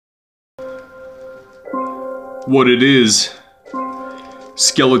what it is.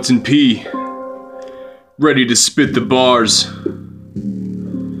 Skeleton P, ready to spit the bars.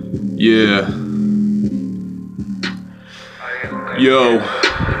 Yeah. Yo.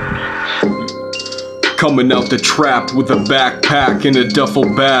 Coming out the trap with a backpack and a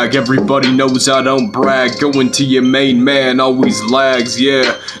duffel bag. Everybody knows I don't brag. Going to your main man always lags,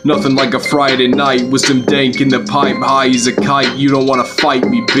 yeah. Nothing like a Friday night with some dank in the pipe. High as a kite, you don't wanna fight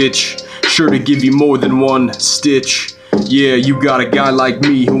me, bitch. Sure to give you more than one stitch. Yeah, you got a guy like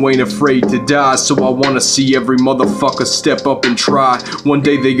me who ain't afraid to die, so I wanna see every motherfucker step up and try. One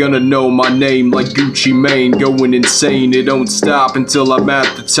day they gonna know my name like Gucci Mane, going insane. It don't stop until I'm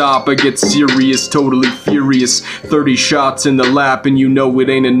at the top. I get serious, totally furious. 30 shots in the lap and you know it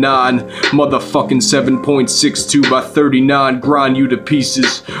ain't a 9. Motherfucking 7.62 by 39, grind you to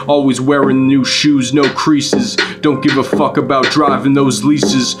pieces. Always wearing new shoes, no creases. Don't give a fuck about driving those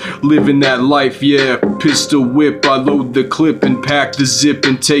leases. Living that life, yeah. Pistol whip, I load the clip and pack the zip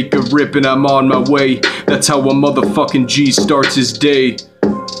and take a rip and I'm on my way. That's how a motherfucking G starts his day.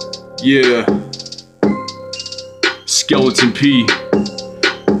 Yeah. Skeleton P,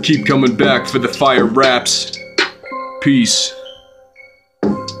 keep coming back for the fire raps. Peace.